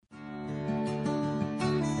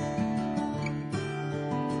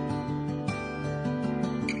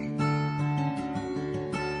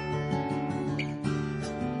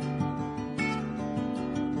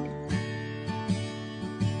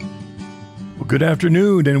Good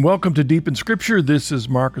afternoon and welcome to Deep in Scripture. This is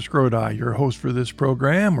Marcus Grodi, your host for this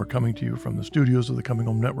program. We're coming to you from the studios of the Coming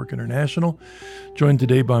Home Network International, joined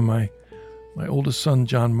today by my oldest son,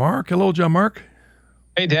 John Mark. Hello, John Mark.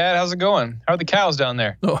 Hey, Dad. How's it going? How are the cows down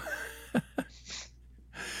there? Oh.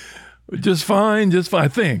 Just fine, I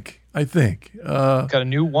think. Got a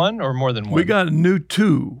new one or more than one? We got a new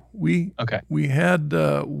two. We had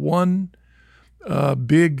one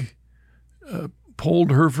big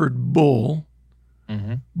polled Hereford bull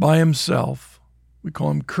by himself. We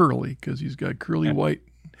call him Curly because he's got curly white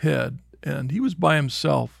head, and he was by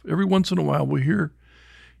himself. Every once in a while we hear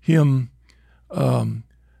him,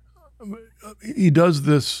 he does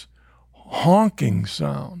this honking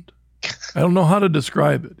sound. I don't know how to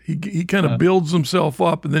describe it. He kind of builds himself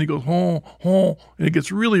up, and then he goes, honk, honk, and it gets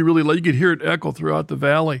really, really loud. You could hear it echo throughout the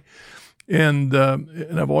valley. And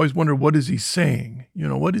I've always wondered, what is he saying?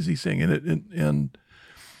 What is he saying? And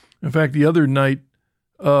in fact, the other night,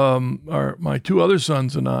 my two other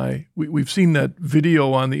sons and I, we've seen that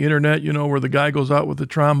video on the internet, where the guy goes out with the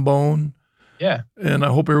trombone. Yeah. And I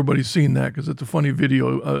hope everybody's seen that because it's a funny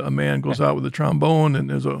video. A man goes out with a trombone, and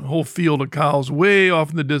there's a whole field of cows way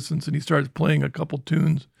off in the distance, and he starts playing a couple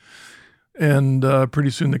tunes. And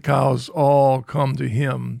pretty soon the cows all come to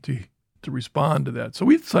him to respond to that. So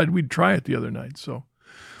we decided we'd try it the other night. So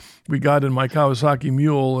we got in my Kawasaki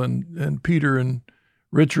Mule, and Peter and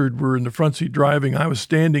Richard were in the front seat driving. I was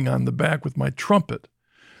standing on the back with my trumpet.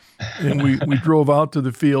 And we drove out to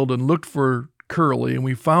the field and looked for Curly, and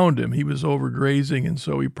we found him. He was over grazing, and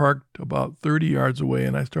so we parked about 30 yards away,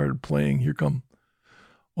 and I started playing Here Come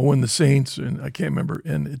Oh and the Saints, and I can't remember.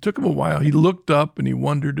 And it took him a while. He looked up, and he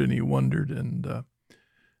wondered, and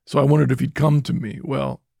so I wondered if he'd come to me.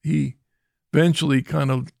 Well, he eventually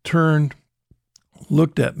kind of turned,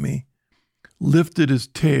 looked at me, lifted his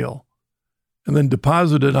tail, and then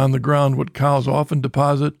deposited on the ground what cows often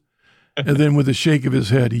deposit. And then with a shake of his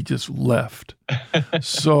head, he just left.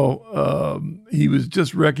 So he was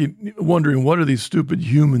just wondering, what are these stupid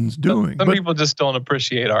humans doing? Some people just don't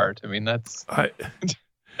appreciate art. I mean, that's... I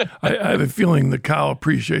have a feeling the cow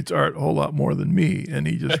appreciates art a whole lot more than me, and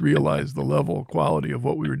he just realized the level, quality of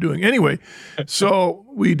what we were doing. Anyway, so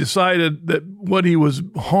we decided that what he was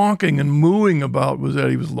honking and mooing about was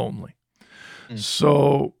that he was lonely.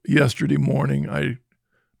 So yesterday morning, I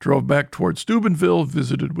drove back towards Steubenville,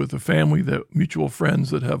 visited with a family, mutual friends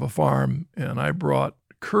that have a farm, and I brought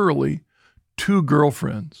Curly 2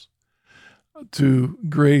 girlfriends to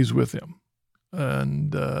graze with him.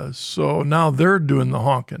 And so now they're doing the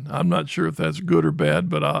honking. I'm not sure if that's good or bad,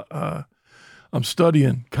 but I'm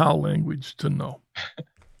studying cow language to know.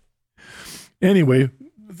 Anyway,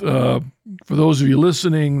 for those of you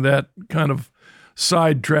listening, that kind of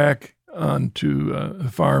sidetrack onto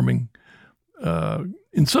farming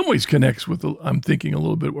in some ways connects with, I'm thinking a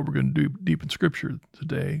little bit what we're going to do deep in Scripture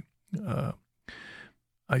today.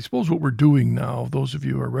 I suppose what we're doing now, those of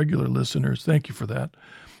you who are regular listeners, thank you for that.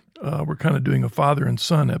 We're kind of doing a father and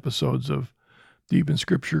son episodes of Deep in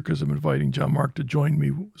Scripture because I'm inviting John Mark to join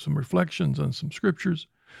me with some reflections on some scriptures.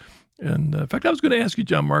 And in fact, I was going to ask you,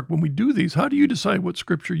 John Mark, when we do these, how do you decide what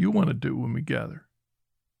scripture you want to do when we gather?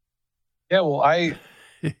 Yeah, well,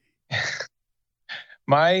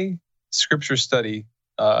 my scripture study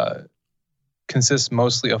consists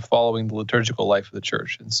mostly of following the liturgical life of the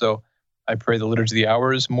church. And so I pray the Liturgy of the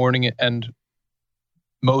Hours morning and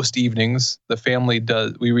most evenings. The family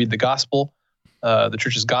we read the gospel, the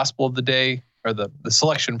church's gospel of the day, or the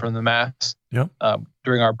selection from the Mass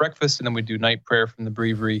during our breakfast, and then we do night prayer from the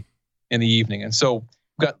breviary in the evening. And so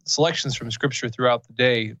we've got selections from scripture throughout the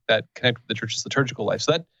day that connect with the church's liturgical life.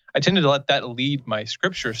 So that I tended to let that lead my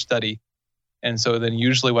scripture study. And so then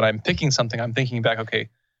usually when I'm picking something, I'm thinking back, okay,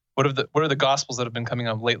 what are the gospels that have been coming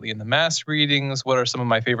up lately in the Mass readings? What are some of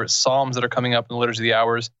my favorite psalms that are coming up in the Liturgy of the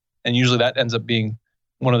Hours? And usually that ends up being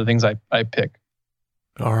one of the things I pick.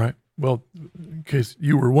 All right. Well, in case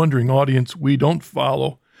you were wondering, audience, we don't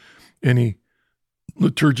follow any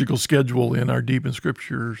liturgical schedule in our Deep in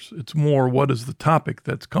Scriptures. It's more what is the topic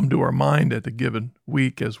that's come to our mind at the given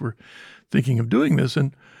week as we're thinking of doing this.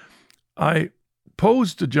 And I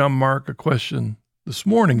posed to John Mark a question this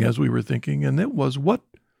morning as we were thinking, and it was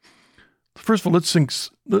first of all,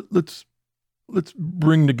 let's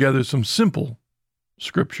bring together some simple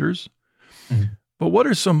scriptures. Mm-hmm. But what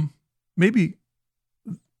are some, maybe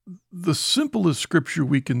the simplest scripture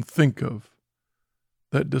we can think of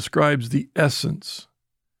that describes the essence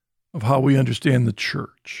of how we understand the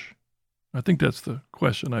church? I think that's the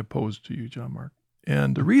question I posed to you, John Mark.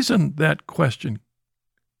 And the reason that question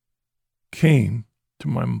came to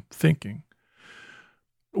my thinking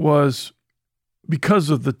was because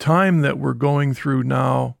of the time that we're going through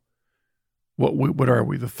now, what are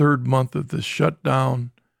we, the third month of this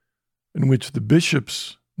shutdown, in which the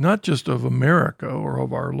bishops, not just of America or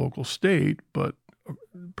of our local state, but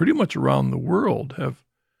pretty much around the world,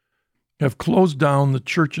 have closed down the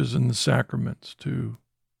churches and the sacraments to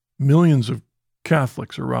millions of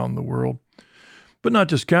Catholics around the world. But not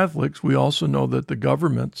just Catholics, we also know that the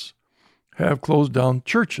governments have closed down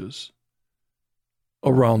churches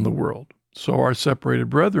around the world. So our separated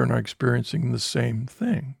brethren are experiencing the same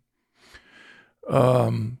thing.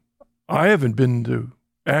 I haven't been to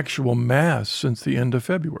actual Mass since the end of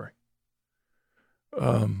February.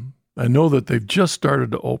 I know that they've just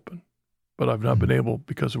started to open, but I've not been able,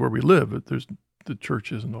 because of where we live, the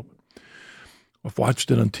church isn't open. I've watched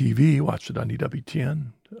it on TV, watched it on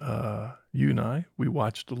EWTN. You and I, we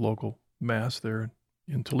watched the local Mass there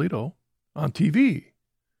in Toledo on TV.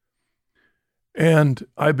 And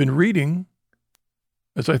I've been reading,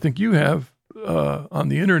 as I think you have, on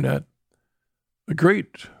the internet, a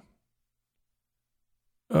great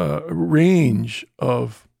range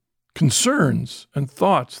of concerns and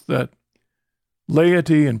thoughts that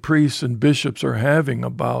laity and priests and bishops are having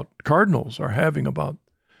about, cardinals are having about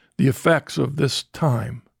the effects of this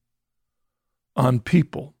time on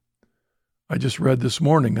people. I just read this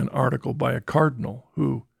morning an article by a cardinal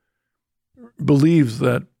who believes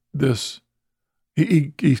that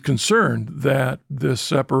he's concerned that this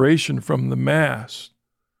separation from the Mass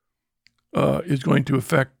is going to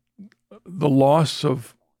affect the loss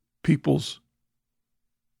of people's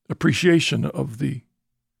appreciation of the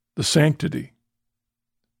sanctity,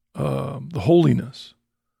 the holiness,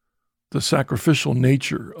 the sacrificial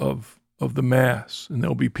nature of the Mass. And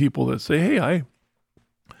there'll be people that say, hey,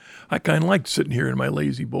 I kind of like sitting here in my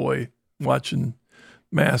lazy boy watching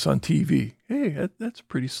Mass on TV. Hey, that's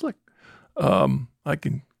pretty slick. I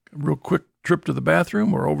can real quick trip to the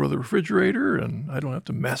bathroom or over the refrigerator, and I don't have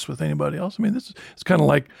to mess with anybody else. I mean, it's kind of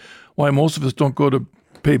like why most of us don't go to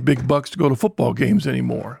pay big bucks to go to football games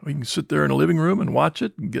anymore. We can sit there in a living room and watch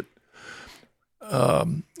it and get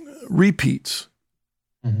repeats.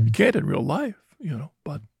 Mm-hmm. You can't in real life,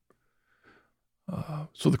 but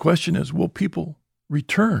so the question is, will people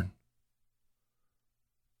return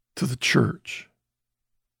to the church,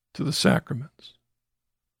 to the sacraments,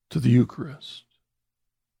 to the Eucharist?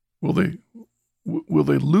 Will they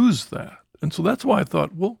lose that? And so that's why I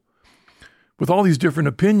thought, well, with all these different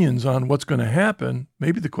opinions on what's going to happen,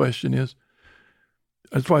 maybe the question is,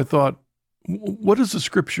 that's why I thought, what is the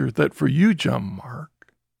scripture that for you, John Mark,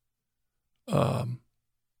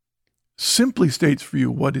 simply states for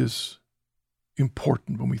you what is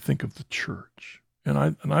important when we think of the church? And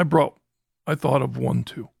I thought of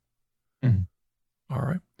 1-2. Mm-hmm. All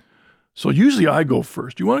right. So usually I go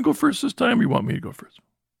first. Do you want to go first this time, or you want me to go first?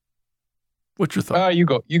 What's your thought? You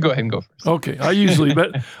go ahead and go first. Okay.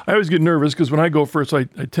 But I always get nervous because when I go first, I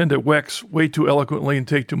tend to wax way too eloquently and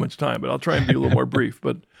take too much time, but I'll try and be a little more brief.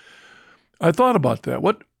 But I thought about that.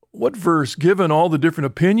 What verse, given all the different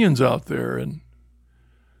opinions out there, and,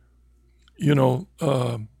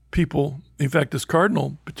 people, in fact, this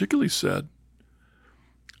cardinal particularly said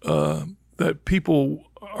that people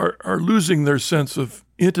are losing their sense of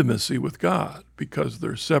intimacy with God because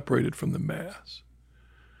they're separated from the Mass.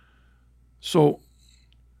 So,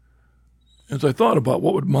 as I thought about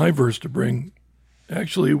what would my verse to bring,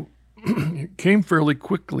 actually, it came fairly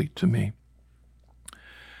quickly to me.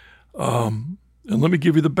 And let me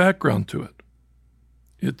give you the background to it.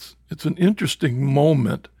 It's an interesting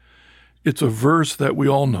moment. It's a verse that we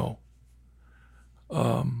all know.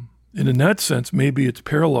 And in that sense, maybe it's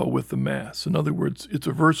parallel with the Mass. In other words, it's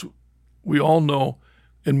a verse we all know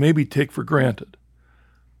and maybe take for granted.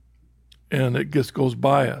 And it just goes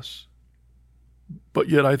by us. But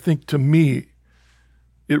yet I think, to me,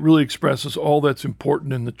 it really expresses all that's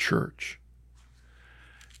important in the church.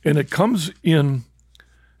 And it's in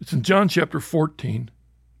John chapter 14.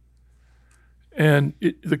 And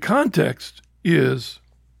the context is,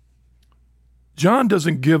 John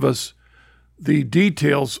doesn't give us the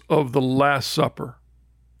details of the Last Supper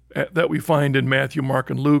that we find in Matthew, Mark,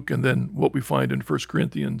 and Luke, and then what we find in 1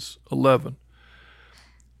 Corinthians 11.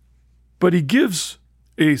 But he gives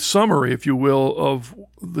a summary, if you will, of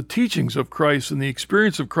the teachings of Christ and the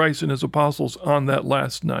experience of Christ and his apostles on that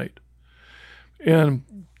last night.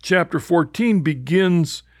 And chapter 14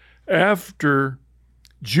 begins after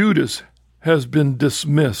Judas has been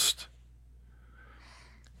dismissed.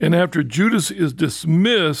 And after Judas is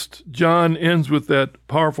dismissed, John ends with that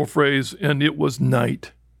powerful phrase, and it was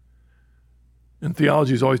night. And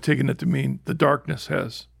theology has always taken it to mean the darkness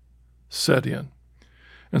has set in.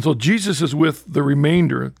 And so Jesus is with the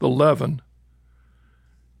remainder, the 11,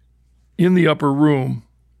 in the upper room.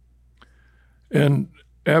 And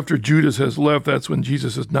after Judas has left, that's when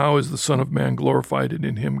Jesus says, now is the Son of Man glorified, and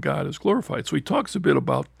in him God is glorified. So he talks a bit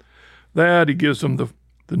about that. He gives them the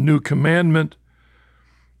new commandment.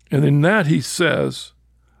 And in that he says,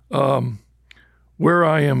 where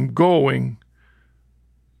I am going,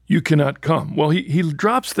 you cannot come. Well, he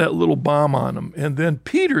drops that little bomb on him. And then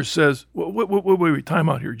Peter says, wait, time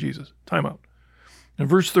out here, Jesus, time out. In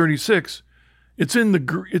verse 36, it's in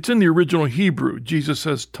the original Hebrew. Peter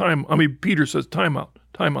says, time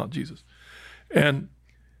out, Jesus. And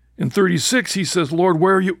in 36, he says, Lord,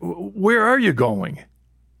 where are you going?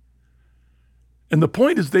 And the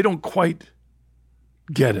point is they don't quite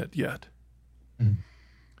get it yet. Mm.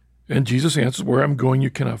 And Jesus answers, where I'm going, you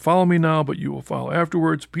cannot follow me now, but you will follow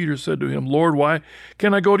afterwards. Peter said to him, Lord, why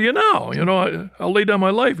can't I go to you now? I'll lay down my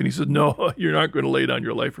life. And he said, no, you're not going to lay down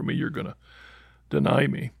your life for me. You're going to deny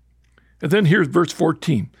me. And then here's verse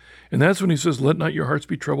 14. And that's when he says, let not your hearts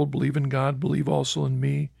be troubled. Believe in God. Believe also in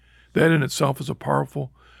me. That in itself is a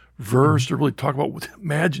powerful verse to really talk about.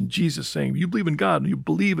 Imagine Jesus saying, you believe in God and you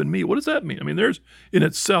believe in me. What does that mean? I mean, there's in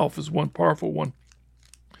itself is one powerful one.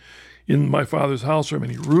 In my Father's house are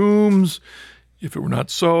many rooms. If it were not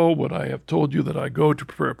so, would I have told you that I go to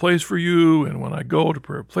prepare a place for you? And when I go to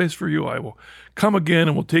prepare a place for you, I will come again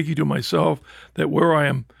and will take you to myself, that where I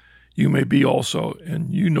am, you may be also,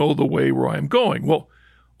 and you know the way where I am going. Well,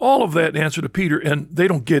 all of that in answer to Peter, and they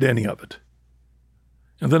don't get any of it.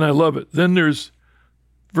 And then I love it. Then there's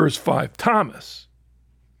verse 5, Thomas.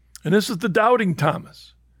 And this is the doubting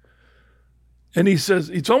Thomas. And he says,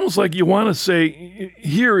 it's almost like you want to say,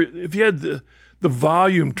 here, if you had the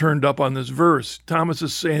volume turned up on this verse, Thomas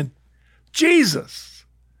is saying, Jesus,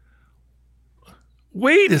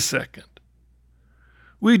 wait a second.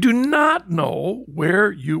 We do not know where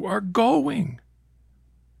you are going.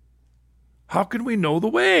 How can we know the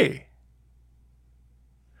way?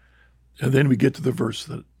 And then we get to the verse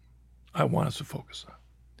that I want us to focus on.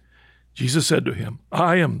 Jesus said to him,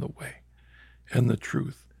 I am the way and the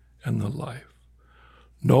truth and the life.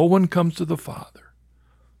 No one comes to the Father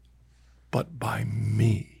but by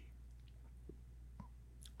me.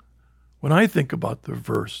 When I think about the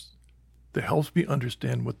verse that helps me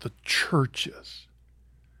understand what the church is,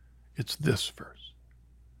 it's this verse.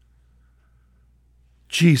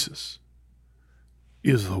 Jesus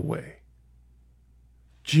is the way.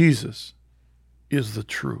 Jesus is the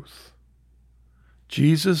truth.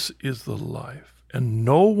 Jesus is the life. And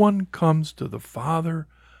no one comes to the Father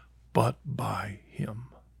but by him.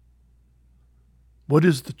 What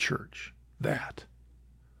is the church? That.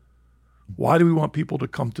 Why do we want people to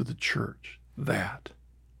come to the church? That.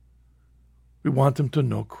 We want them to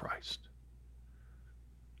know Christ.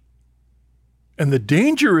 And the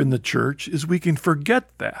danger in the church is we can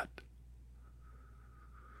forget that.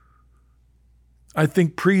 I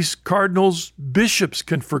think priests, cardinals, bishops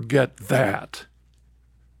can forget that.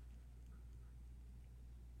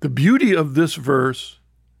 The beauty of this verse,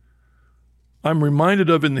 I'm reminded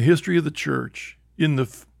of in the history of the church, in the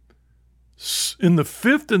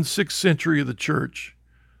 5th and 6th century of the church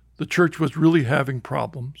was really having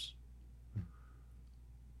problems.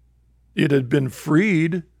 It had been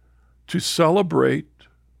freed to celebrate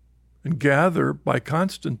and gather by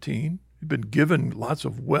Constantine. He'd been given lots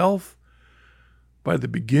of wealth. By the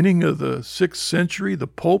beginning of the 6th century, the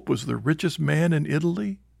Pope was the richest man in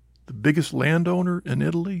Italy, the biggest landowner in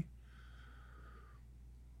Italy,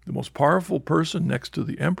 the most powerful person next to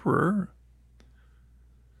the emperor.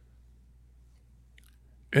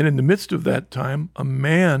 And in the midst of that time, a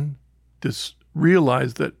man just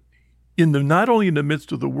realized that not only in the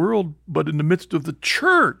midst of the world, but in the midst of the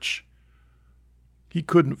church, he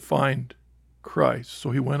couldn't find Christ.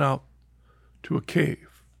 So he went out to a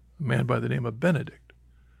cave, a man by the name of Benedict.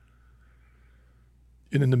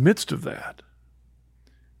 And in the midst of that,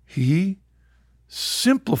 he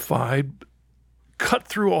simplified, cut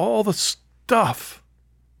through all the stuff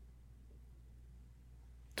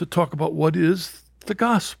to talk about what is the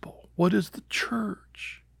gospel, what is the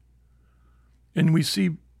church. And we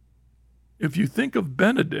see, if you think of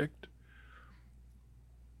Benedict,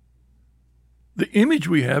 the image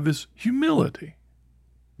we have is humility.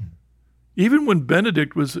 Even when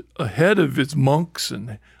Benedict was ahead of his monks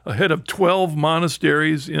and ahead of 12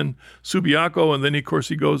 monasteries in Subiaco, and then, of course,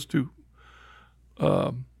 he goes to,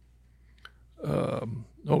 I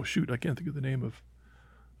can't think of the name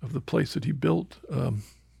of the place that he built, Mount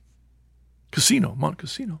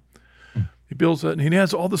Cassino. He builds that, and he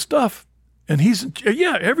has all the stuff. And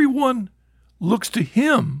everyone looks to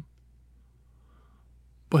him,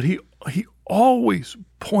 but he always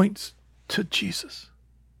points to Jesus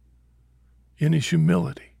in his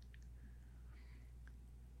humility.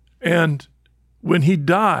 And when he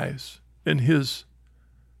dies and his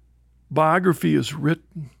biography is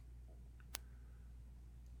written,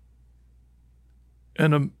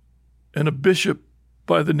 and a bishop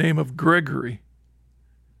by the name of Gregory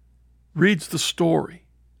reads the story,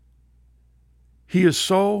 he is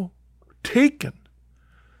so taken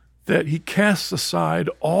that he casts aside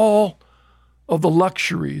all of the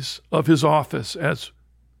luxuries of his office as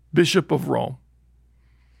Bishop of Rome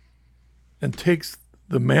and takes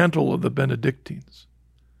the mantle of the Benedictines.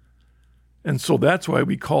 And so that's why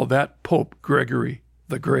we call that Pope Gregory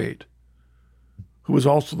the Great, who was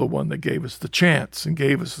also the one that gave us the chants and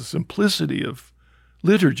gave us the simplicity of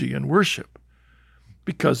liturgy and worship,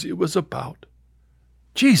 because it was about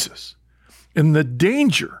Jesus. And the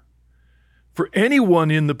danger for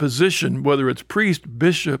anyone in the position, whether it's priest,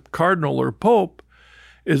 bishop, cardinal, or pope,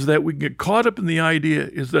 is that we get caught up in the idea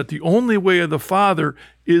is that the only way of the Father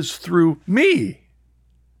is through me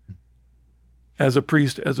as a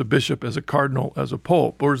priest, as a bishop, as a cardinal, as a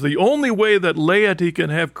pope, or is the only way that laity can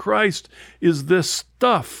have Christ is this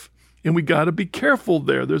stuff. And we got to be careful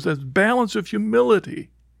there. There's this balance of humility.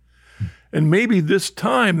 And maybe this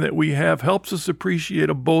time that we have helps us appreciate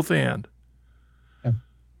a both and. Yeah.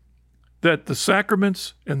 That the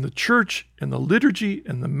sacraments and the church and the liturgy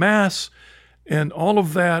and the Mass and all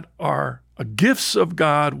of that are gifts of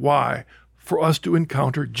God. Why? For us to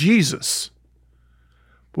encounter Jesus.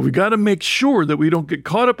 But we got to make sure that we don't get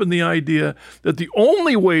caught up in the idea that the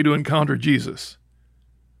only way to encounter Jesus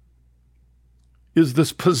is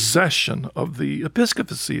this possession of the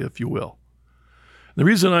episcopacy, if you will. The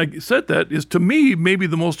reason I said that is, to me, maybe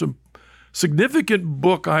the most significant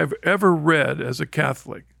book I've ever read as a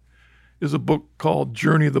Catholic is a book called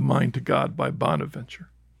Journey of the Mind to God by Bonaventure.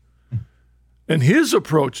 And his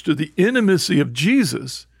approach to the intimacy of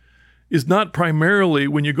Jesus is not primarily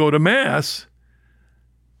when you go to Mass.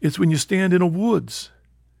 It's when you stand in a woods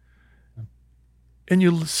and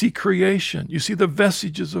you see creation. You see the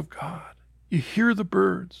vestiges of God. You hear the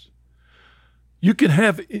birds. You can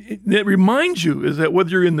have, it reminds you is that whether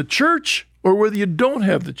you're in the church or whether you don't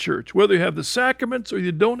have the church, whether you have the sacraments or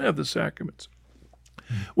you don't have the sacraments,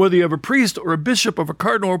 whether you have a priest or a bishop or a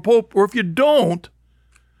cardinal or a pope, or if you don't,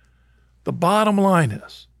 the bottom line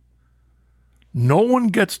is no one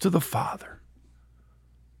gets to the Father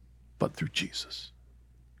but through Jesus.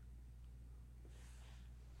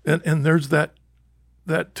 And there's that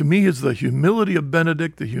to me is the humility of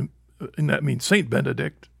Benedict, and that means Saint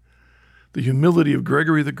Benedict, the humility of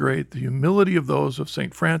Gregory the Great, the humility of those of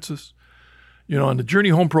St. Francis. You know, on the Journey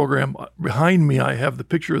Home program, behind me I have the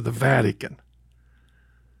picture of the Vatican.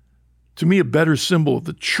 To me, a better symbol of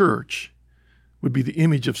the church would be the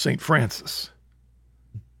image of St. Francis.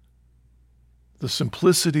 The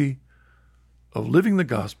simplicity of living the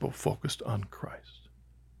gospel focused on Christ.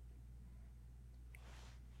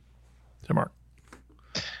 Hey, Mark.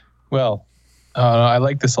 Well, I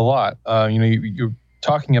like this a lot. You're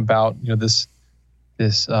talking about this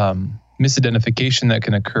misidentification that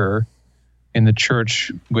can occur in the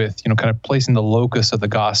church with kind of placing the locus of the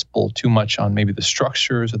gospel too much on maybe the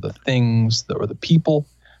structures or the things or the people.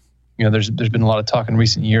 There's been a lot of talk in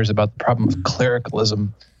recent years about the problem of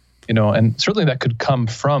clericalism, and certainly that could come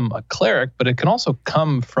from a cleric, but it can also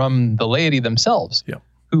come from the laity themselves,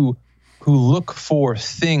 who look for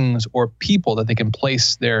things or people that they can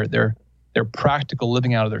place their practical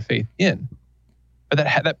living out of their faith in. But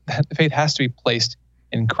that faith has to be placed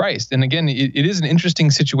in Christ. And again, it is an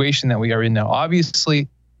interesting situation that we are in now. Obviously,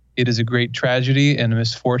 it is a great tragedy and a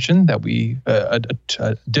misfortune that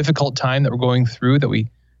a difficult time that we're going through, that we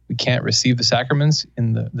can't receive the sacraments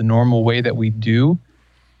in the normal way that we do.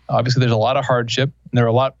 Obviously, there's a lot of hardship, and there are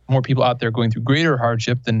a lot more people out there going through greater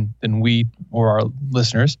hardship than we or our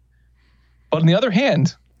listeners. But on the other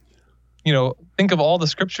hand, think of all the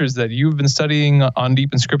scriptures that you've been studying on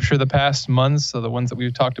Deep in Scripture the past months, so the ones that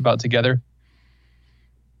we've talked about together.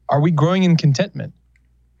 Are we growing in contentment?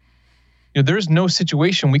 There's no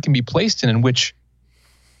situation we can be placed in which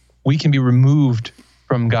we can be removed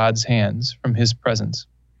from God's hands, from His presence.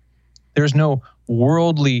 There's no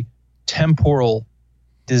worldly, temporal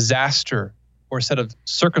disaster or set of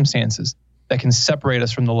circumstances that can separate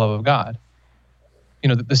us from the love of God.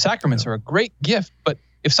 The sacraments are a great gift, but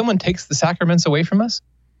if someone takes the sacraments away from us,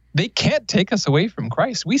 they can't take us away from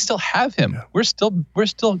Christ. We still have Him. Yeah. We're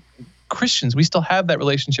still Christians. We still have that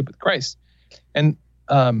relationship with Christ. And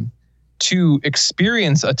to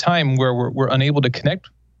experience a time where we're unable to connect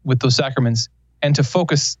with those sacraments and to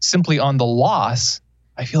focus simply on the loss,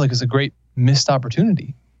 I feel like is a great missed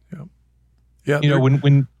opportunity. Yeah.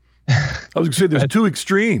 When I was going to say there's two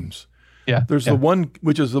extremes. Yeah. There's yeah. the one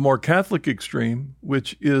which is the more Catholic extreme,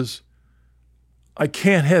 which is I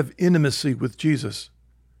can't have intimacy with Jesus.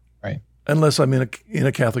 Right. Unless I'm in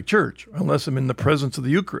a Catholic church, unless I'm in the presence of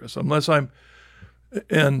the Eucharist,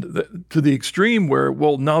 to the extreme where,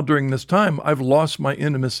 well, now during this time, I've lost my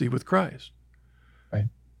intimacy with Christ. Right.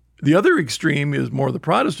 The other extreme is more the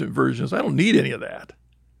Protestant version is I don't need any of that.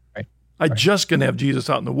 Right. I just can have Jesus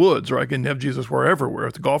out in the woods, or I can have Jesus wherever, we're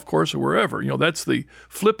at the golf course or wherever. That's the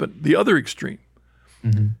flippant, the other extreme.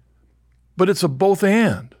 Mm-hmm. But it's a both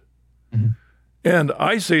and. Mm-hmm. And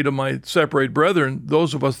I say to my separate brethren,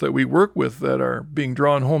 those of us that we work with that are being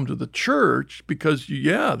drawn home to the church, because,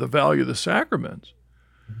 the value of the sacraments,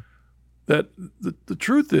 that the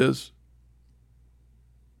truth is,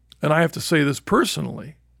 and I have to say this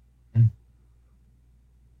personally,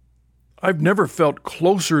 I've never felt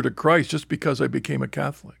closer to Christ just because I became a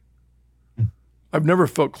Catholic. I've never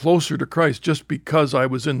felt closer to Christ just because I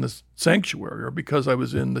was in the sanctuary or because I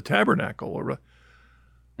was in the tabernacle or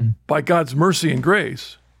by God's mercy and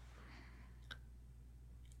grace,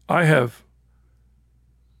 I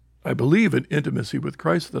believe, an intimacy with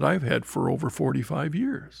Christ that I've had for over 45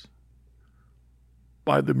 years.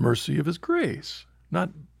 By the mercy of his grace. Not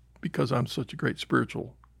because I'm such a great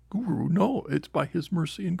spiritual guru. No, it's by his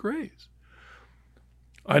mercy and grace.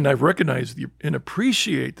 And I recognize and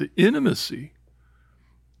appreciate the intimacy,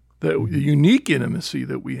 the unique intimacy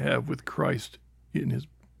that we have with Christ in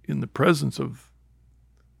the presence of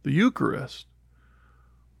the Eucharist.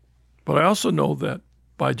 But I also know that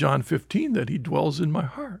by John 15 that he dwells in my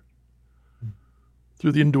heart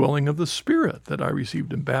through the indwelling of the Spirit that I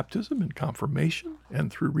received in baptism and confirmation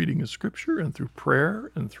and through reading of Scripture and through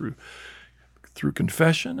prayer and through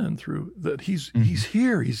confession and through that he's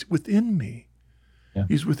here, he's within me. Yeah.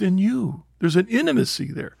 He's within you. There's an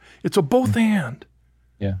intimacy there. It's a both and.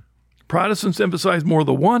 Yeah. Protestants emphasize more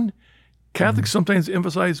the one. Catholics sometimes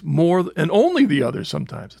emphasize more and only the other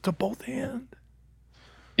sometimes. It's a both and.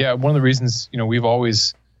 Yeah, one of the reasons,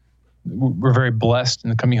 we're very blessed in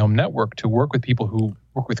the Coming Home Network to work with people who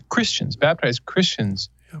work with Christians, baptized Christians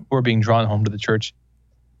who are being drawn home to the church.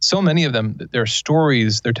 So many of them, their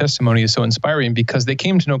stories, their testimony is so inspiring because they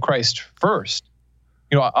came to know Christ first.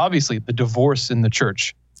 Obviously the divorce in the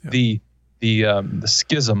church, the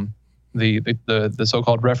schism, the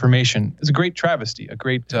so-called Reformation is a great travesty, a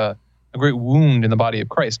great wound in the body of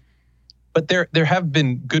Christ. But there have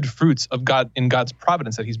been good fruits of God in God's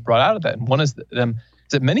providence that he's brought out of that. And one is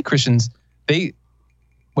that many Christians, I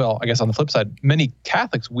guess on the flip side, many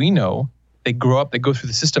Catholics we know, they grow up, they go through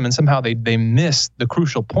the system, and somehow they miss the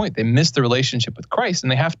crucial point. They miss the relationship with Christ,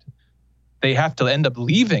 and they have to end up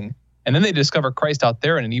leaving. And then they discover Christ out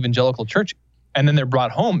there in an evangelical church, and then they're brought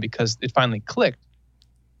home because it finally clicked.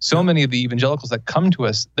 So many of the evangelicals that come to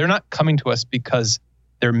us, they're not coming to us because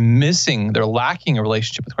they're lacking a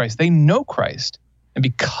relationship with Christ. They know Christ. And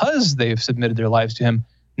because they've submitted their lives to him,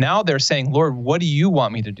 now they're saying, Lord, what do you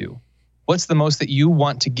want me to do? What's the most that you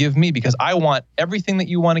want to give me? Because I want everything that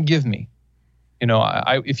you want to give me.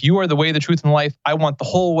 If you are the way, the truth, and the life, I want the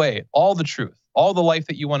whole way, all the truth, all the life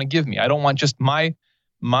that you want to give me. I don't want just my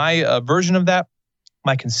version of that,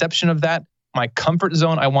 my conception of that, my comfort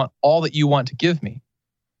zone. I want all that you want to give me.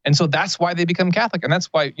 And so that's why they become Catholic. And that's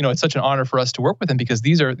why, it's such an honor for us to work with them, because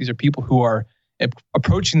these are people who are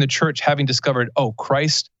approaching the church having discovered,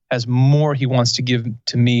 Christ has more he wants to give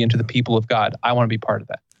to me and to the people of God. I want to be part of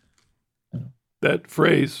that. That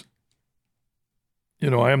phrase,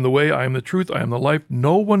 I am the way, I am the truth, I am the life.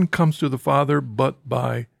 No one comes to the Father but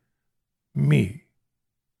by me.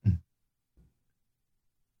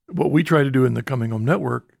 What we try to do in the Coming Home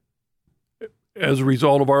Network, as a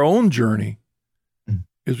result of our own journey,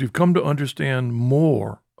 is we've come to understand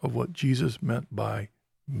more of what Jesus meant by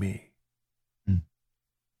me.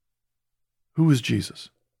 Who is Jesus?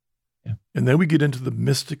 Yeah. And then we get into the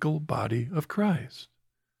mystical body of Christ.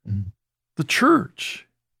 The church,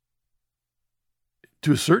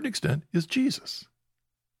 to a certain extent, is Jesus.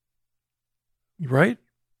 Right?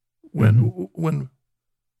 When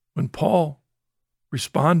Paul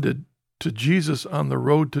responded to Jesus on the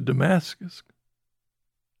road to Damascus,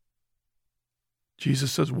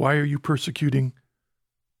 Jesus says, why are you persecuting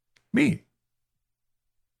me?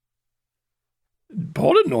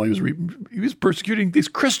 Paul didn't know he was persecuting these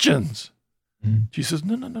Christians. Jesus says,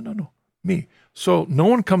 no, me. So no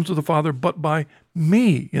one comes to the Father but by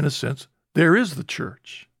me, in a sense. There is the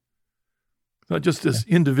church. Not just this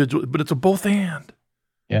individual, but it's a both and.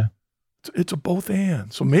 Yeah. It's a both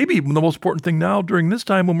and. So maybe the most important thing now during this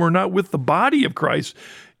time when we're not with the body of Christ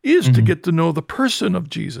is to get to know the person of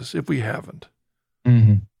Jesus if we haven't.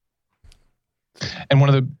 And one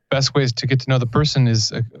of the best ways to get to know the person is,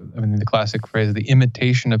 the classic phrase, the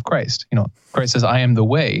imitation of Christ. Christ says, "I am the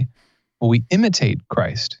way." Well, we imitate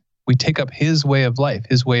Christ. We take up his way of life,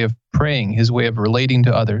 his way of praying, his way of relating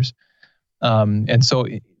to others. And so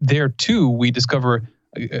there too, we discover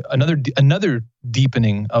another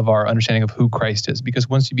deepening of our understanding of who Christ is. Because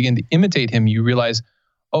once you begin to imitate him, you realize,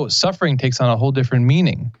 suffering takes on a whole different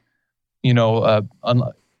meaning. The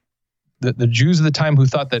Jews of the time who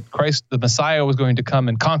thought that Christ, the Messiah, was going to come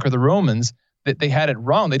and conquer the Romans, that they had it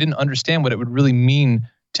wrong. They didn't understand what it would really mean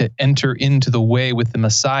to enter into the way with the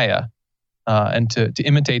Messiah, and to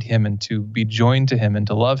imitate him and to be joined to him and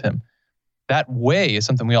to love him. That way is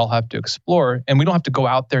something we all have to explore, and we don't have to go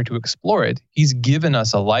out there to explore it. He's given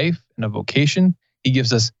us a life and a vocation. He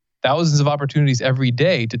gives us thousands of opportunities every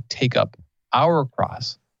day to take up our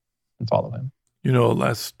cross and follow him.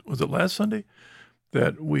 Was it last Sunday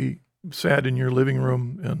that we sat in your living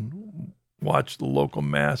room and watched the local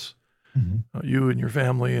mass? Mm-hmm. You and your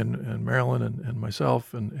family and Marilyn and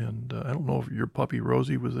myself and I don't know if your puppy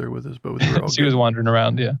Rosie was there with us, but we were all she was wandering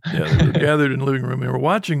around. Yeah, they were gathered in the living room. They were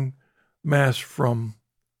watching mass from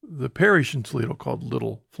the parish in Toledo called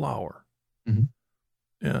Little Flower, mm-hmm.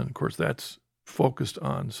 and of course that's focused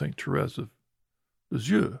on Saint Therese of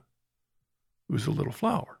Lisieux, who's a little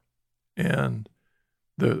flower, and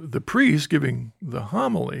the priest giving the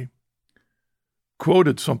homily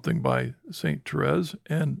quoted something by Saint Therese,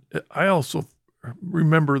 and I also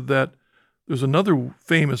remember that there's another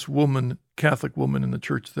famous woman, Catholic woman in the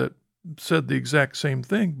church, that said the exact same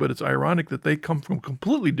thing, but it's ironic that they come from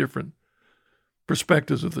completely different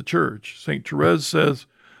perspectives of the church. Saint Therese says,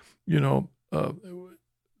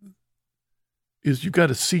 is you got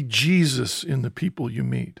to see Jesus in the people you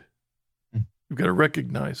meet. You've got to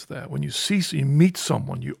recognize that. When you meet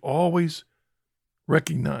someone, you always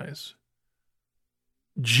recognize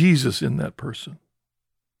Jesus in that person.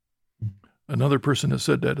 Another person has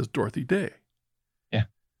said that is Dorothy Day. Yeah.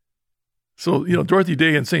 So, Dorothy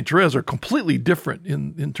Day and St. Therese are completely different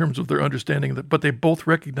in terms of their understanding of that, but they both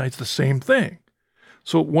recognize the same thing.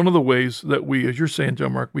 So one of the ways that we, as you're saying,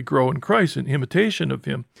 John Mark, we grow in Christ in imitation of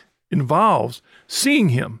him involves seeing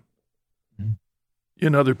him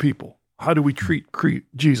in other people. How do we treat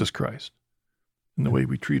Jesus Christ in the way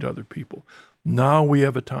we treat other people? Now we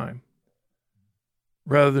have a time,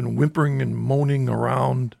 rather than whimpering and moaning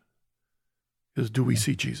around, is do we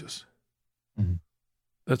see Jesus? Mm-hmm.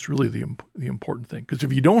 That's really the important thing. Because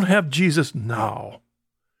if you don't have Jesus now,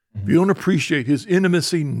 if you don't appreciate his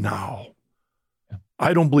intimacy now,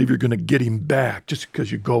 I don't believe you're going to get him back just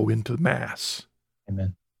because you go into Mass.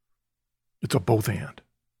 Amen. It's a both and.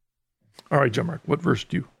 All right, John Mark, what verse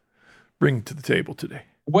do you bring to the table today?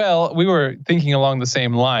 Well, we were thinking along the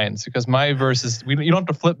same lines because my verse is, you don't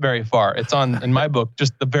have to flip very far. It's in my book,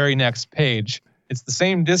 just the very next page. It's the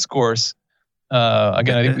same discourse.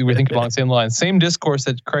 Again, I think we were thinking along the same lines. Same discourse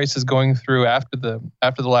that Christ is going through after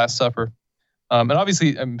the Last Supper. And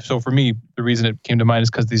obviously, so for me, the reason it came to mind is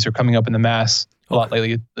because these are coming up in the Mass a lot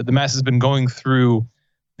lately. The Mass has been going through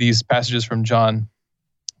these passages from John.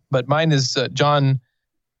 But mine is John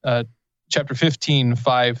chapter 15,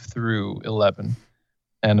 5 through 11.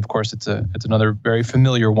 And of course, it's another very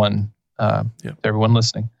familiar one to everyone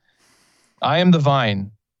listening. I am the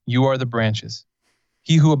vine, you are the branches.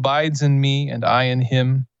 He who abides in me and I in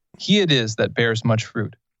him, he it is that bears much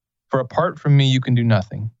fruit. For apart from me, you can do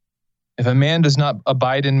nothing. If a man does not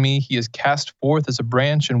abide in me, he is cast forth as a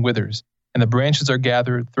branch and withers, and the branches are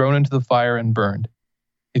gathered, thrown into the fire and burned.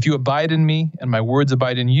 If you abide in me and my words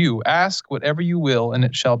abide in you, ask whatever you will, and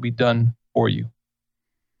it shall be done for you.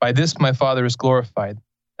 By this my Father is glorified,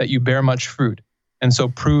 that you bear much fruit, and so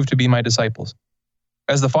prove to be my disciples.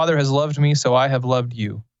 As the Father has loved me, so I have loved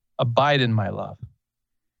you. Abide in my love.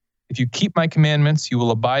 If you keep my commandments, you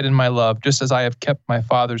will abide in my love, just as I have kept my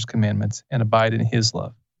Father's commandments and abide in his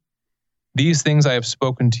love. These things I have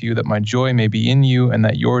spoken to you, that my joy may be in you and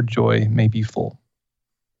that your joy may be full.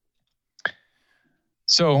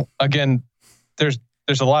 So again, there's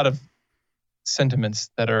a lot of sentiments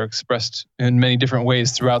that are expressed in many different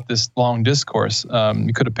ways throughout this long discourse.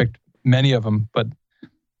 You could have picked many of them, but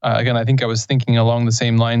again, I think I was thinking along the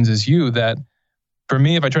same lines as you, that for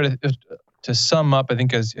me, if I try to sum up, I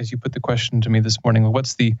think as you put the question to me this morning,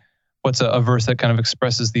 what's a verse that kind of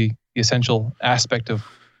expresses the essential aspect of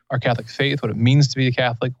our Catholic faith, what it means to be a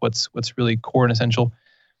Catholic, what's really core and essential,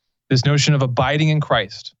 this notion of abiding in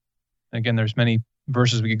Christ. And again, there's many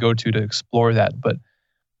verses we could go to explore that, but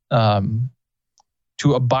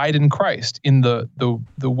to abide in Christ in the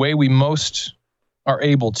way we most are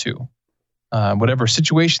able to, whatever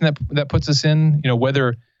situation that puts us in,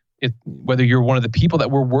 whether whether you're one of the people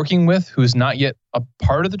that we're working with who's not yet a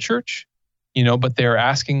part of the church, but they're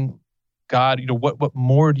asking God, what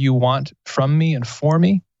more do you want from me and for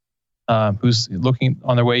me? Who's looking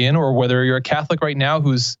on their way in, or whether you're a Catholic right now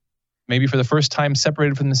who's maybe for the first time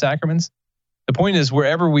separated from the sacraments. The point is,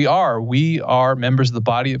 wherever we are members of the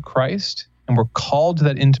body of Christ, and we're called to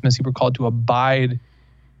that intimacy. We're called to abide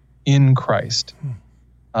in Christ.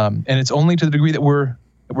 And it's only to the degree that we're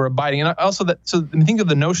abiding. And also so think of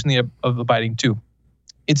the notion of abiding too.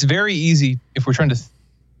 It's very easy if we're trying to,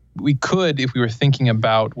 if we were thinking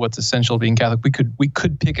about what's essential being Catholic, we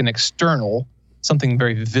could pick an external, something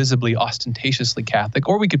very visibly, ostentatiously Catholic,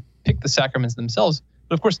 or we could pick the sacraments themselves.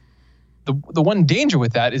 But of course, the one danger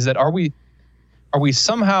with that is that are we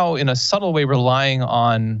somehow in a subtle way relying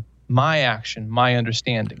on my action, my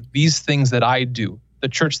understanding, these things that I do, the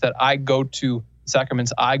church that I go to,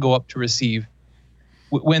 sacraments I go up to receive,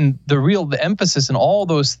 when the emphasis in all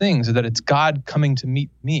those things is that it's God coming to meet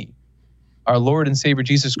me. Our Lord and Savior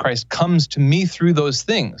Jesus Christ comes to me through those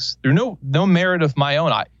things. There's no merit of my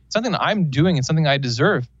own. It's something that I'm doing and something I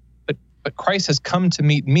deserve. But Christ has come to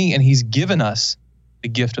meet me, and he's given us the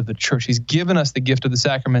gift of the church. He's given us the gift of the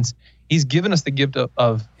sacraments. He's given us the gift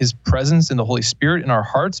of his presence in the Holy Spirit in our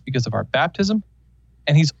hearts because of our baptism.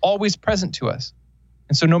 And he's always present to us.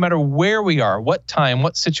 And so no matter where we are, what time,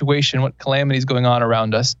 what situation, what calamity is going on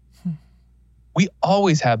around us, we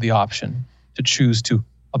always have the option to choose to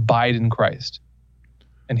abide in Christ.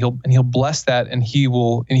 And he'll bless that, and he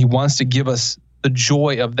wants to give us the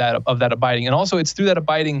joy of that abiding. And also it's through that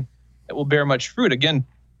abiding that will bear much fruit. Again,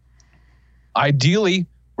 ideally,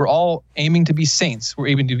 we're all aiming to be saints. We're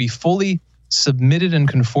aiming to be fully submitted and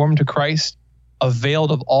conformed to Christ,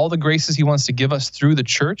 availed of all the graces he wants to give us through the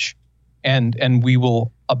church, and we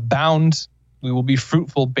will abound. We will be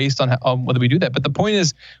fruitful based on whether we do that. But the point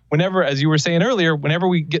is, whenever, as you were saying earlier, whenever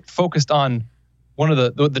we get focused on one of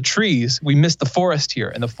the trees, we miss the forest here.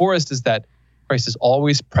 And the forest is that Christ is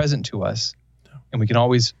always present to us, and we can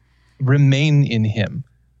always remain in him.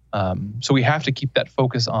 So we have to keep that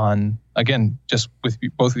focus on, again, just with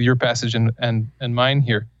both of your passage and mine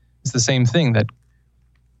here, it's the same thing, that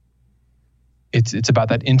it's about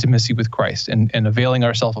that intimacy with Christ and availing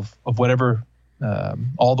ourselves of whatever,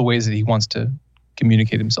 all the ways that he wants to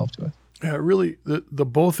communicate himself to us. Yeah, really, the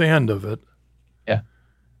both and of it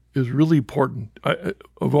is really important.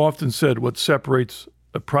 I've often said what separates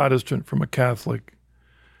a Protestant from a Catholic,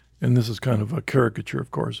 and this is kind of a caricature,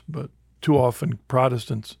 of course, but too often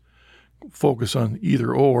Protestants focus on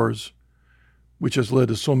either ors, which has led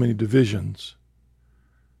to so many divisions.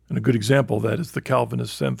 And a good example of that is the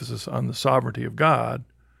Calvinist emphasis on the sovereignty of God.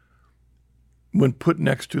 When put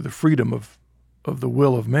next to the freedom of the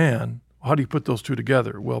will of man, how do you put those two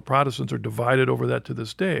together? Well, Protestants are divided over that to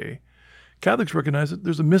this day. Catholics recognize that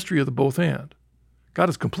there's a mystery of the both and. God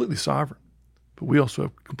is completely sovereign, but we also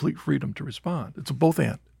have complete freedom to respond. It's a both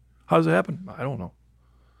and. How does it happen? I don't know.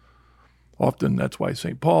 Often that's why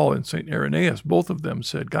St. Paul and St. Irenaeus, both of them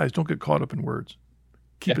said, guys, don't get caught up in words.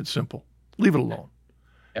 Keep it simple. Leave it alone.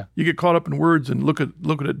 Yeah. You get caught up in words, and look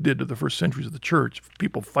what it did to the first centuries of the church.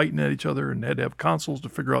 People fighting at each other, and they had to have councils to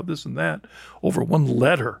figure out this and that over one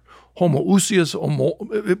letter. Homoousios,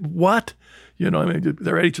 what?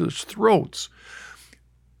 They're at each other's throats.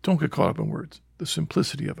 Don't get caught up in words. The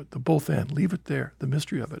simplicity of it, the both and, leave it there, the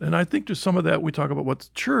mystery of it. And I think there's some of that we talk about what's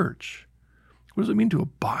church. What does it mean to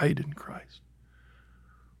abide in Christ?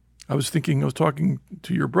 I was talking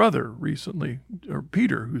to your brother recently, or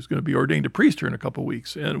Peter, who's going to be ordained a priest here in a couple of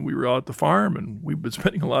weeks. And we were out at the farm, and we've been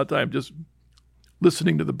spending a lot of time just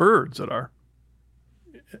listening to the birds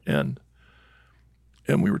and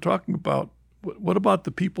we were talking about, what about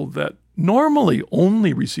the people that normally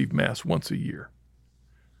only receive Mass once a year?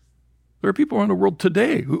 There are people around the world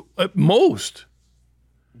today who, at most,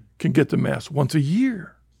 can get to Mass once a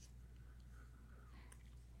year.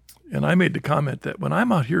 And I made the comment that when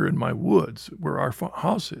I'm out here in my woods, where our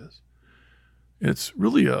house is, it's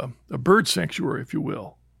really a bird sanctuary, if you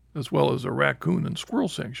will, as well as a raccoon and squirrel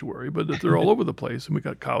sanctuary, but they're all over the place, and we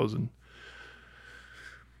got cows.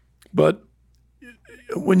 But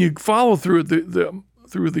when you follow through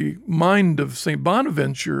the mind of St.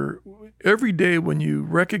 Bonaventure, every day when you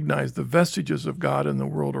recognize the vestiges of God in the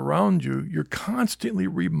world around you, you're constantly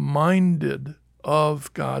reminded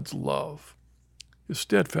of God's love. His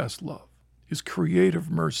steadfast love, his creative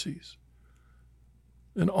mercies,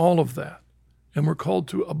 and all of that. And we're called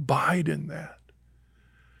to abide in that.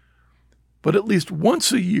 But at least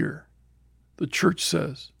once a year, the church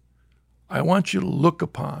says, I want you to look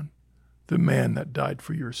upon the man that died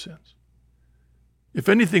for your sins. If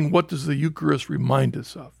anything, what does the Eucharist remind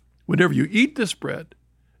us of? Whenever you eat this bread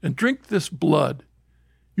and drink this blood,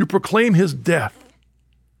 you proclaim his death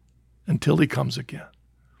until he comes again.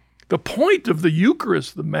 The point of the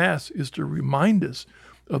Eucharist, the Mass, is to remind us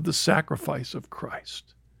of the sacrifice of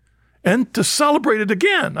Christ and to celebrate it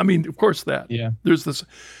again. I mean, of course there's this,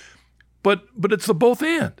 but it's the both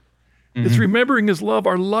and. Mm-hmm. It's remembering his love,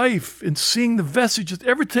 our life, and seeing the vestiges.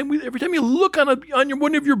 Every time you look on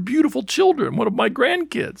one of your beautiful children, one of my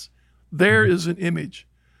grandkids, there is an image.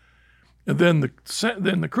 And then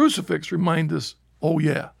the crucifix reminds us, oh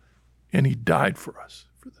yeah, and he died for us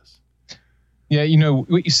for this. Yeah,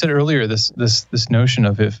 what you said earlier, this notion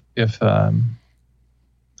of if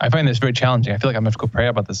I find this very challenging. I feel like I'm going to have to go pray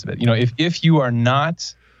about this a bit. If you are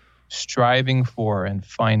not striving for and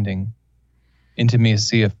finding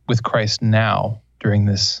intimacy with Christ now during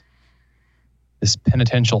this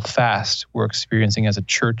penitential fast we're experiencing as a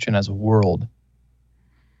church and as a world,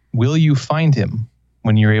 will you find him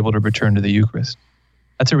when you're able to return to the Eucharist?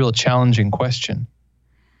 That's a real challenging question.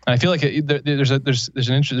 And I feel like there's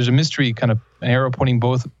a mystery, kind of an arrow pointing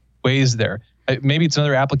both ways there. Maybe it's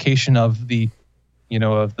another application of the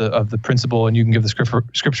principle, and you can give the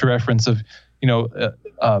scripture reference of,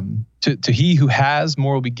 to he who has,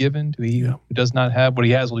 more will be given. To he who does not have, what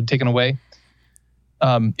he has will be taken away.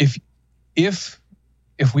 If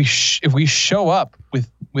we show up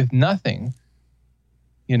with nothing,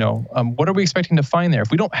 what are we expecting to find there? If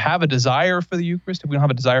we don't have a desire for the Eucharist, if we don't have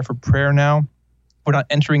a desire for prayer now, we're not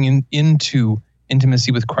entering into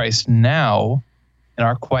intimacy with Christ now in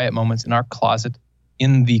our quiet moments, in our closet,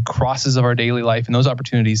 in the crosses of our daily life, in those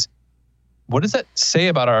opportunities. What does that say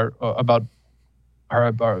about our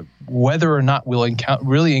whether or not we'll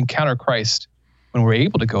really encounter Christ when we're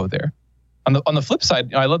able to go there? On the flip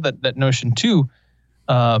side, I love that notion too,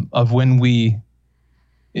 of when we,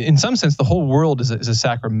 in some sense, the whole world is a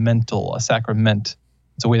sacrament.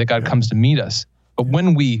 It's a way that God comes to meet us. But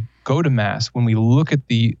when we go to Mass, when we look at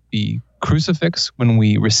the crucifix, when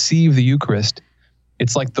we receive the Eucharist,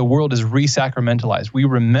 it's like the world is re-sacramentalized. We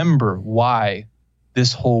remember why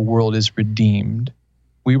this whole world is redeemed.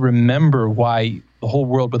 We remember why the whole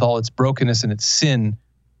world, with all its brokenness and its sin,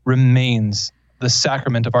 remains the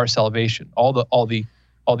sacrament of our salvation. All the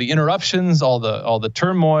interruptions, all the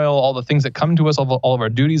turmoil, all the things that come to us, all of our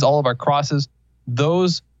duties, all of our crosses,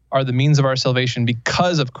 those are the means of our salvation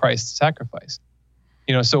because of Christ's sacrifice.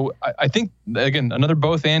 So I think, again, another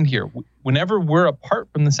both and here. Whenever we're apart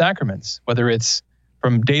from the sacraments, whether it's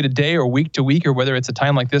from day to day or week to week, or whether it's a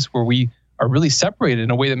time like this where we are really separated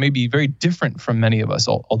in a way that may be very different from many of us,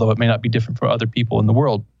 although it may not be different for other people in the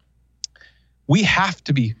world, we have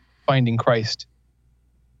to be finding Christ,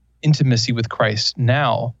 intimacy with Christ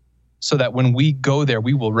now, so that when we go there,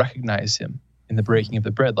 we will recognize him in the breaking of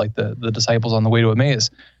the bread, like the disciples on the way to Emmaus.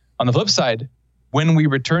 On the flip side, when we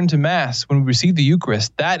return to Mass, when we receive the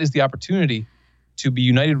Eucharist, that is the opportunity to be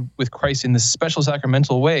united with Christ in this special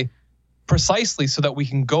sacramental way, precisely so that we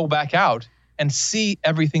can go back out and see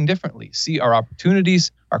everything differently, see our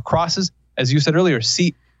opportunities, our crosses, as you said earlier,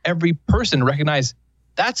 see every person, recognize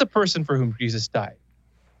that's a person for whom Jesus died.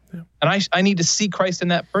 Yeah. And I need to see Christ in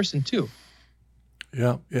that person too.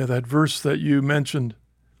 Yeah, that verse that you mentioned,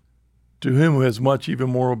 to him who has much, even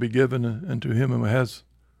more will be given, and to him who has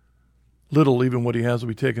little, even what he has will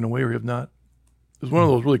be taken away or have not. It's one of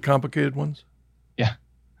those really complicated ones. Yeah.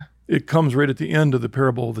 It comes right at the end of the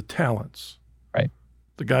parable of the talents. Right.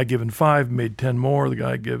 The guy given 5 made 10 more. The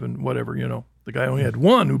guy given whatever, the guy only had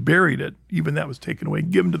 1 who buried it. Even that was taken away,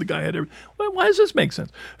 given to the guy who had everything. Why does this make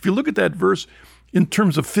sense? If you look at that verse in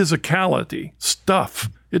terms of physicality, stuff,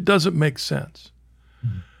 it doesn't make sense.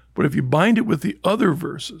 Mm-hmm. But if you bind it with the other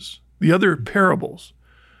verses, the other parables,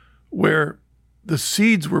 where the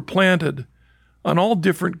seeds were planted on all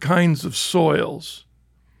different kinds of soils,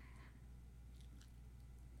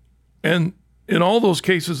 and in all those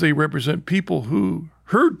cases, they represent people who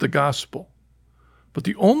heard the gospel, but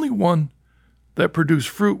the only one that produced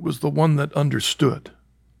fruit was the one that understood.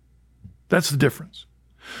 That's the difference.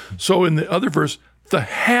 So in the other verse, the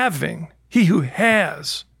having, he who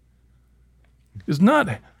has, is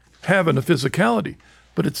not having a physicality,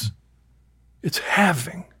 but it's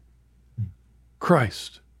having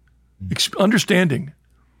Christ, understanding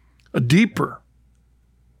a deeper.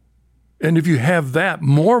 And if you have that,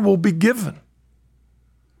 more will be given.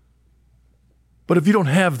 But if you don't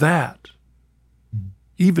have that,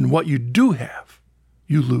 even what you do have,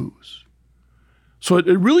 you lose. So it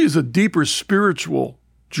really is a deeper spiritual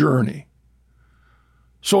journey.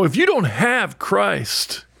 So if you don't have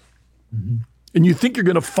Christ, and you think you're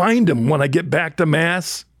going to find him when I get back to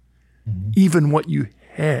Mass, even what you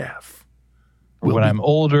have or when I'm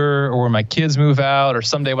older, or when my kids move out, or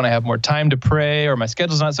someday when I have more time to pray, or my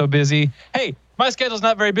schedule's not so busy. Hey, my schedule's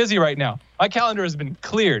not very busy right now. My calendar has been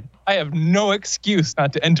cleared. I have no excuse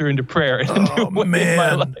not to enter into prayer and do what in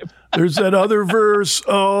my life. There's that other verse,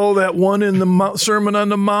 that one in the Sermon on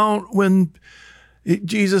the Mount when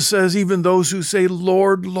Jesus says, even those who say,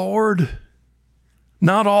 Lord, Lord,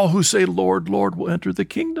 not all who say, Lord, Lord, will enter the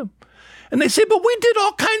kingdom. And they say, but we did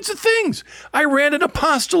all kinds of things. I ran an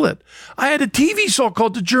apostolate. I had a TV show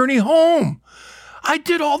called The Journey Home. I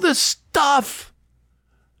did all this stuff.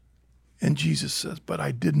 And Jesus says, but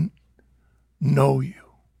I didn't know you.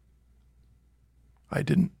 I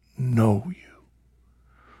didn't know you.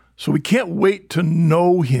 So we can't wait to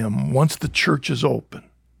know him once the church is open.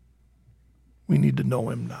 We need to know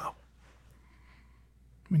him now.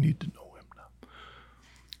 We need to know him now.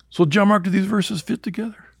 So, John Mark, do these verses fit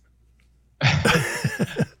together?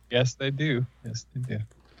 Yes, they do. Yes, they do.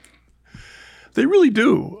 They really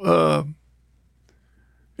do.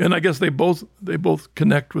 And I guess they both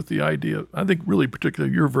connect with the idea, I think really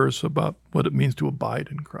particularly your verse about what it means to abide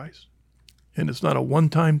in Christ. And it's not a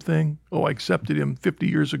one-time thing. Oh, I accepted him 50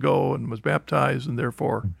 years ago and was baptized, and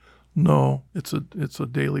therefore, no, it's a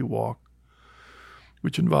daily walk,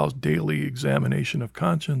 which involves daily examination of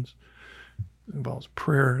conscience. It involves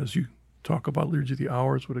prayer, as you talk about Liturgy of the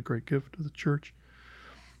Hours, what a great gift to the church.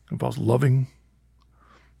 It involves loving.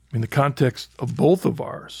 In the context of both of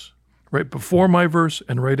ours, right before my verse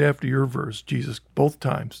and right after your verse, Jesus both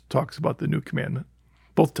times talks about the new commandment.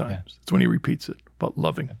 Both times. Yeah. It's when he repeats it, about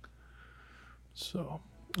loving. Yeah. So,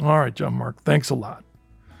 all right, John Mark, thanks a lot.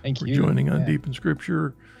 Thank you for joining on Deep in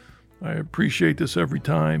Scripture. I appreciate this every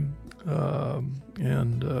time. And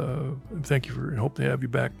thank you I hope to have you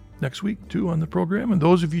back next week, too, on the program. And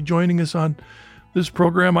those of you joining us on this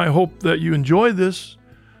program, I hope that you enjoy this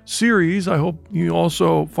series. I hope you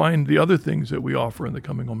also find the other things that we offer in the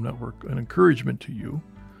Coming Home Network an encouragement to you.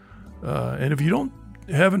 And if you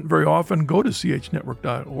haven't very often, go to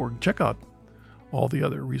chnetwork.org. Check out all the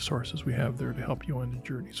other resources we have there to help you on the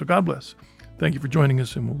journey. So God bless. Thank you for joining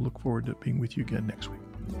us, and we'll look forward to being with you again next week.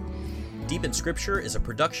 Deep in Scripture is a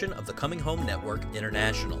production of the Coming Home Network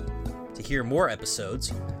International. To hear more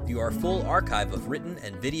episodes, view our full archive of written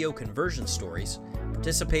and video conversion stories,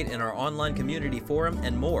 participate in our online community forum,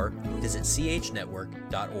 and more, visit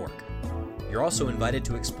chnetwork.org. You're also invited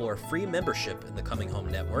to explore free membership in the Coming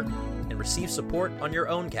Home Network and receive support on your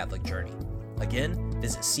own Catholic journey. Again,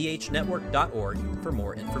 visit chnetwork.org for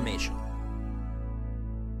more information.